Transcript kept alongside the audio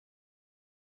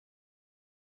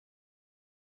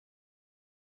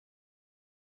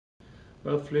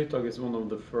Well, Flytoget is one of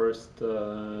the first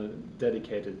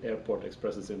dedicated airport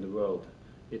expresses in the world.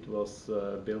 It was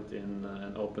built in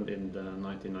and opened in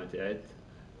 1998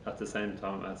 at the same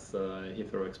time as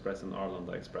Heathrow Express and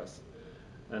Arlanda Express.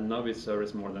 And now we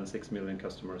service more than 6 million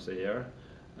customers a year.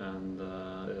 And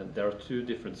there are two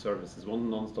different services, one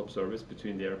non-stop service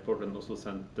between the airport and Oslo,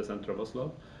 the center of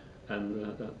Oslo,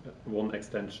 and one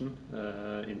extension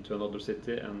into another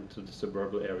city and to the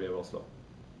suburban area of Oslo.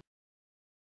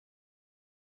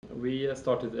 We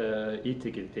started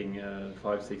e-ticketing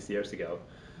 5-6 years ago.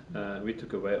 We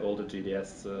took away all the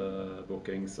GDS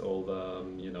bookings, all the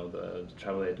the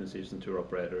travel agencies and tour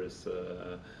operators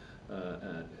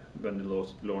when we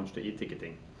launched the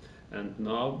e-ticketing. And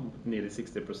now nearly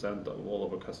 60% of all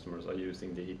of our customers are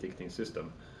using the e-ticketing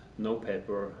system. No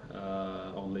paper,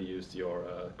 only use your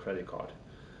credit card.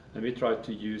 And we try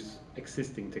to use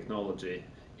existing technology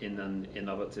in an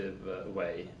innovative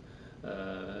way.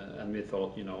 And we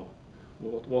thought,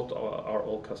 what are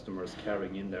all customers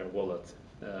carrying in their wallet?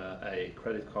 A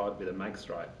credit card with a mag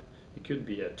stripe. It could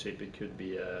be a chip, it could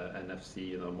be a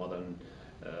NFC, modern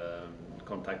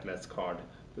contactless card.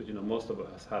 But most of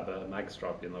us have a mag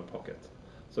stripe in our pocket.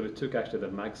 So we took actually the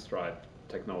mag stripe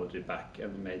technology back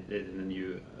and made it in a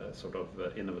new sort of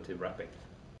innovative wrapping.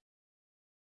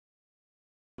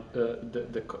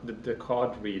 The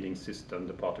card reading system,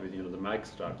 the part of it, the mag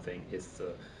stripe thing, is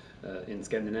in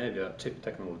Scandinavia. Chip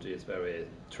technology is very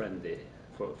trendy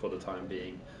for the time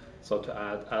being. So to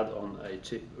add on a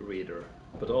chip reader,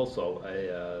 but also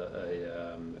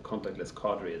a contactless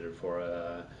card reader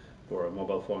for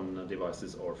mobile phone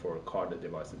devices or for card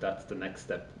devices, that's the next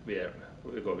step we're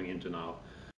going into now.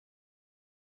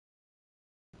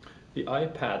 The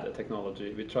iPad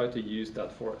technology, we try to use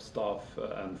that for staff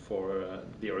and for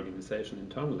the organization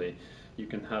internally. You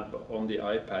can have on the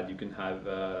iPad, you can have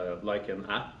like an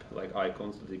app, like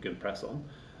icons that you can press on.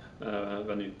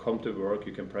 When you come to work,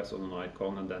 you can press on an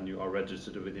icon and then you are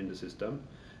registered within the system.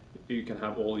 You can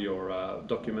have all your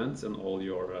documents and all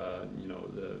your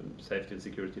the safety and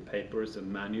security papers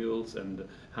and manuals and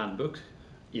handbooks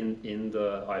in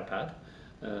the iPad.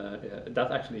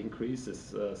 That actually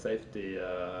increases safety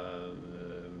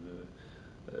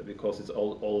because it's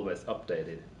always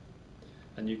updated.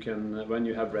 And you can, when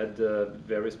you have read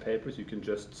various papers, you can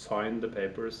just sign the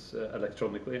papers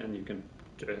electronically, and you can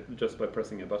just by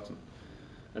pressing a button.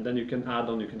 And then you can add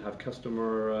on, you can have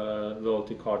customer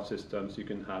loyalty card systems, you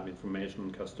can have information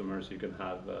on customers, you can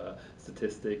have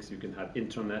statistics, you can have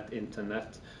internet,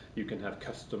 you can have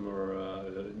customer,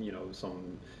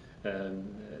 some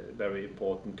very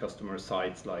important customer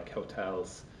sites like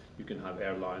hotels, you can have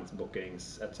airlines,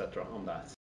 bookings, etc. on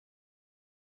that.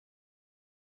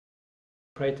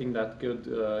 Creating that good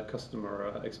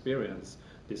customer experience,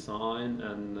 design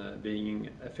and being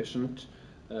efficient,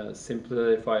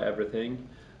 simplify everything.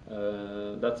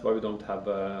 That's why we don't have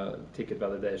ticket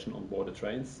validation on board the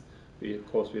trains. Of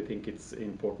course, we think it's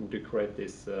important to create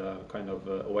this kind of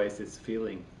oasis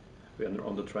feeling. When you're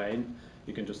on the train,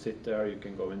 you can just sit there, you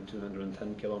can go in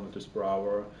 210 kilometers per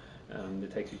hour, and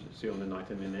it takes you only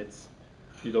 90 minutes.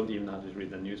 You don't even have to read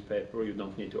the newspaper, you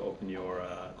don't need to open your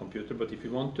computer, but if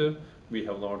you want to, we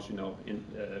have large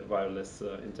wireless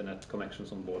internet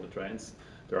connections on board the trains.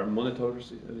 There are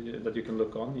monitors that you can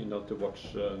look on, to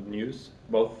watch news,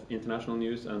 both international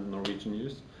news and Norwegian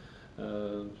news.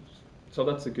 So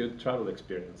that's a good travel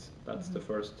experience. That's the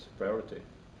first priority.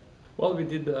 Well, we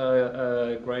did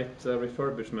a great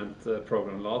refurbishment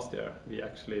program last year. We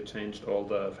actually changed all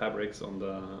the fabrics on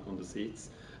the seats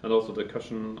and also the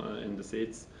cushion in the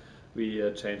seats. We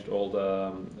changed all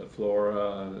the floor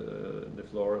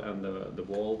and the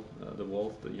walls,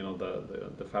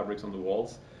 the fabrics on the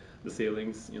walls, the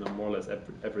ceilings, more or less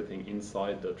everything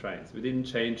inside the trains. We didn't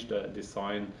change the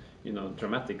design,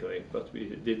 dramatically, but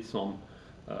we did some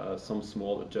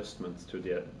small adjustments to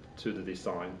the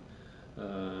design.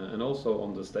 And also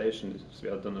on the stations, we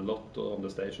have done a lot on the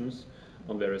stations,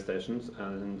 on various stations,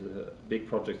 and big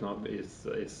project now is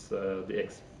the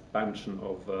expansion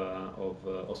of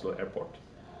Oslo Airport,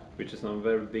 which is now a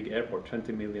very big airport,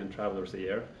 20 million travelers a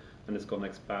year, and it's going to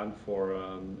expand for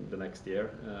the next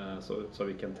year, so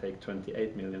we can take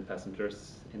 28 million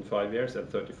passengers in 5 years and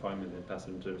 35 million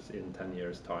passengers in 10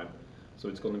 years time. So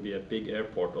it's going to be a big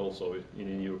airport also in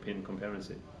a European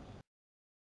comparison.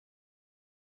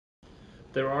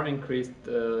 There are increased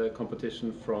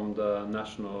competition from the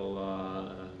national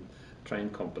train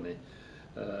company.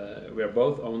 We are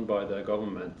both owned by the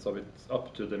government, so it's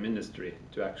up to the ministry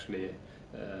to actually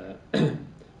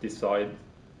decide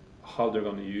how they're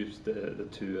going to use the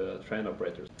two train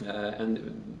operators.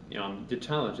 And the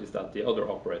challenge is that the other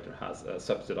operator has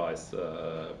subsidized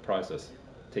prices,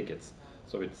 tickets.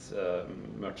 So it's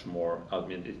much more, I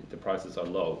mean, the prices are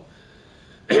low.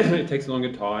 It takes a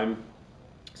longer time.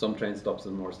 Some train stops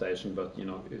in more station, but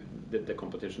the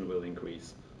competition will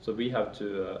increase. So we have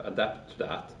to adapt to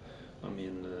that. I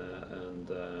mean,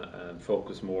 and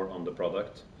focus more on the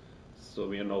product. So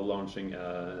we are now launching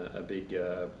a big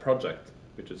project,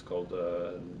 which is called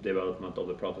development of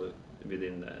the product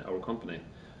within our company,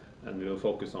 and we will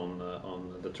focus on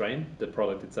the train, the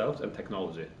product itself, and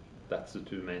technology. That's the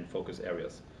two main focus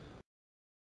areas.